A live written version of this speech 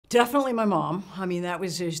Definitely my mom. I mean, that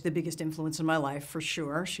was just the biggest influence in my life, for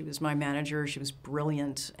sure. She was my manager. She was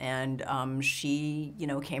brilliant, and she,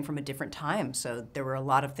 came from a different time. So there were a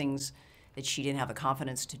lot of things that she didn't have the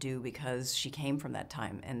confidence to do because she came from that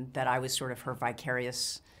time, and that I was sort of her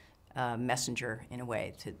vicarious messenger in a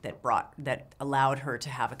way that allowed her to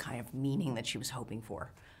have a kind of meaning that she was hoping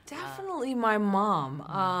for. Definitely my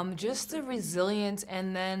mom. Just the resilience,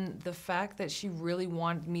 and then the fact that she really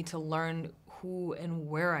wanted me to learn who and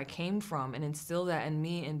where I came from and instill that in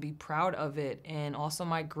me and be proud of it. And also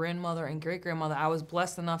my grandmother and great-grandmother, I was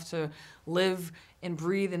blessed enough to live and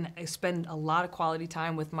breathe and spend a lot of quality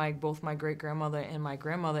time with both my great-grandmother and my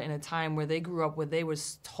grandmother in a time where they grew up, where they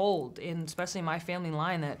was told, and especially my family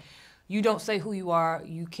line, that you don't say who you are,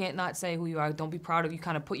 you can't not say who you are, don't be proud of, you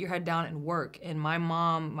kind of put your head down and work. And my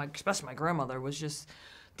mom, especially my grandmother, was just,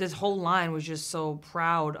 this whole line was just so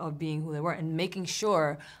proud of being who they were and making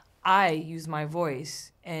sure I use my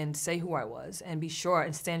voice and say who I was and be sure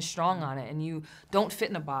and stand strong on it. And you don't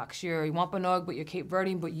fit in a box. You're Wampanoag, but you're Cape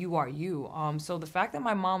Verdean, but you are you. So the fact that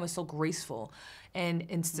my mom was so graceful and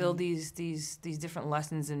instilled these different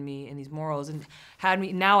lessons in me and these morals, and had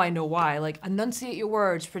me, now I know why, like, enunciate your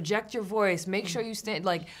words, project your voice, make sure you stand,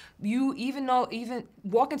 like, you even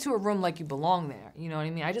walk into a room like you belong there, you know what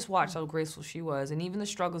I mean? I just watched how graceful she was, and even the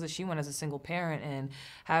struggles that she went as a single parent, and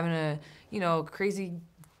having a, crazy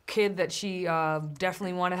kid that she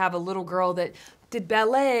definitely wanted to have a little girl that did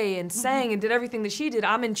ballet and sang and did everything that she did.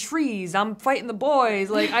 I'm in trees. I'm fighting the boys.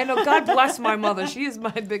 Like, I know, God bless my mother. She is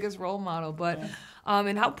my biggest role model. But,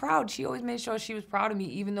 and how proud. She always made sure she was proud of me,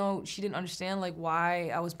 even though she didn't understand, like,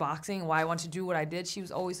 why I was boxing, why I wanted to do what I did. She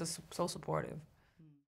was always so supportive.